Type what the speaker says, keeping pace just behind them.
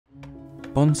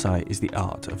Bonsai is the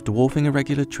art of dwarfing a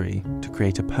regular tree to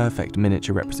create a perfect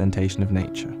miniature representation of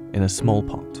nature in a small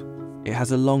pot. It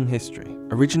has a long history.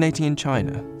 Originating in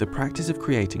China, the practice of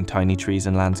creating tiny trees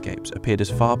and landscapes appeared as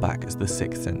far back as the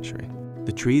 6th century.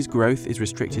 The tree's growth is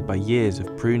restricted by years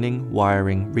of pruning,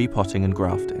 wiring, repotting and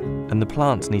grafting, and the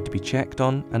plants need to be checked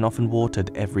on and often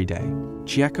watered every day.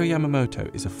 Chiako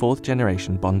Yamamoto is a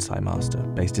 4th-generation bonsai master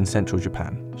based in central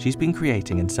Japan. She's been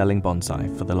creating and selling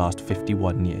bonsai for the last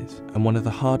 51 years, and one of the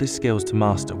hardest skills to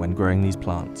master when growing these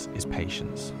plants is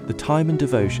patience. The time and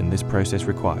devotion this process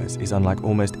requires is unlike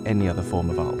almost any other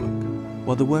form of artwork.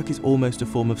 While the work is almost a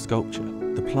form of sculpture,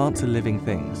 the plants are living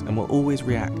things and will always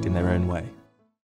react in their own way.